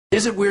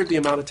Is it weird the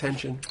amount of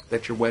attention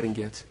that your wedding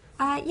gets?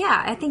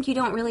 Yeah, I think you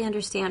don't really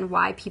understand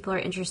why people are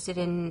interested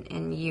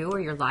in you or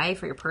your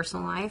life or your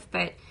personal life,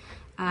 but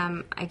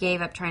I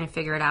gave up trying to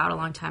figure it out a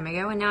long time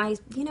ago, and now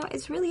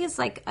it really is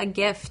like a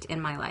gift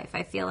in my life.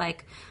 I feel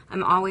like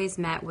I'm always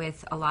met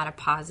with a lot of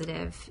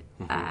positive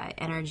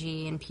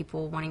energy and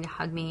people wanting to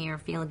hug me or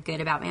feeling good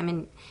about me. I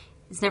mean,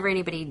 it's never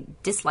anybody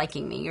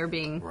disliking me or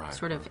being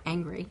sort of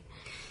angry.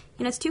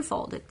 You know, it's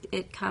twofold.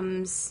 It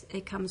comes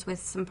with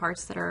some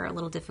parts that are a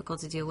little difficult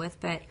to deal with,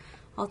 but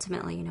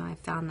ultimately, you know, I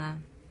found the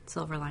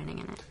silver lining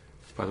in it.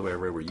 By the way, I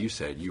read where you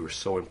said you were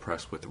so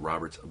impressed with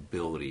Robert's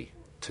ability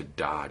to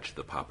dodge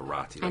the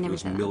paparazzi. Like it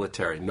was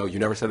military. No, you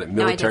never said that.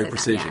 Military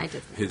precision. Yeah, I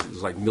did. It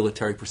was like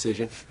military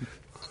precision.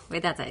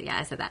 Wait, that's it. Yeah,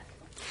 I said that.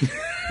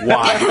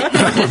 Why?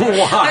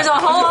 Why? There's a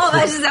whole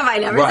bunch of stuff I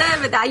never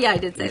said, but I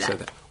did say you said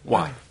that.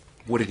 Why?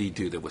 What did he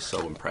do that was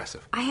so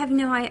impressive? I have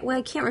no idea. Well,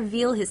 I can't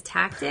reveal his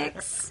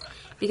tactics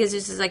because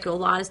there's just like a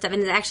lot of stuff,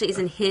 and it actually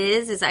isn't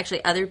his. It's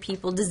actually other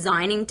people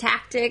designing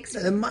tactics.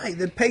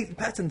 They're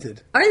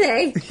patented. Are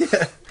they?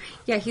 Yeah.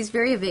 Yeah, he's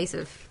very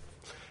evasive.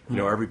 You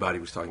know, everybody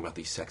was talking about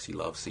these sexy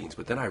love scenes,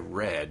 but then I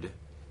read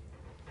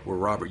where,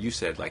 Robert, you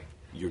said, like,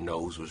 your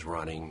nose was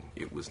running.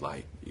 It was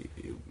like,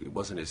 it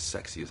wasn't as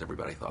sexy as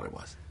everybody thought it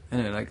was. I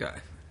know, like,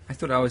 I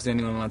thought I was the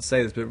only one allowed to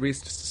say this, but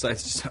Reese just decided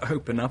to just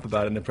open up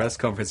about it in the press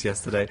conference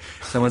yesterday.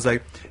 Someone's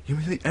like, "You're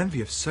really envy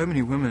of so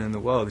many women in the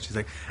world." And she's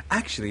like,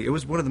 "Actually, it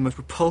was one of the most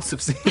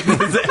repulsive scenes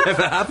that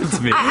ever happened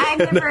to me."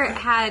 I've never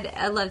had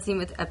a love scene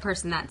with a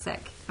person that sick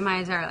in my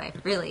entire life.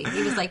 Really.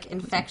 He was, like,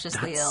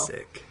 infectiously ill.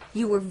 Sick.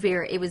 You were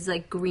it was,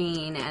 like,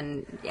 green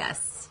and,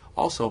 yes.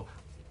 Also,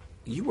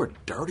 you were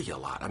dirty a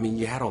lot. I mean,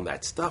 you had on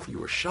that stuff. You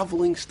were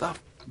shoveling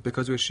stuff.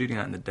 Because we were shooting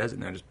out in the desert,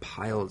 there were just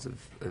piles of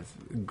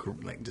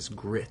like just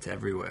grit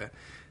everywhere.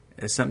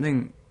 It's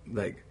something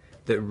like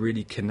that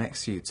really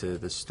connects you to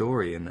the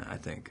story, and I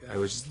think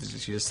you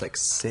just like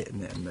sit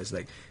in it and there's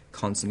like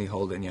constantly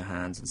hold it in your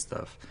hands and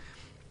stuff.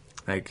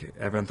 Like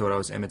everyone thought I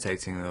was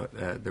imitating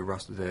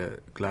the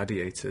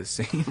gladiator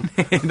scene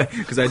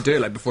because I do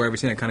it like before every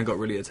scene. I kind of got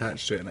really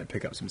attached to it and I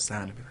pick up some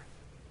sand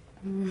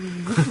and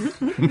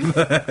be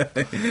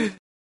like.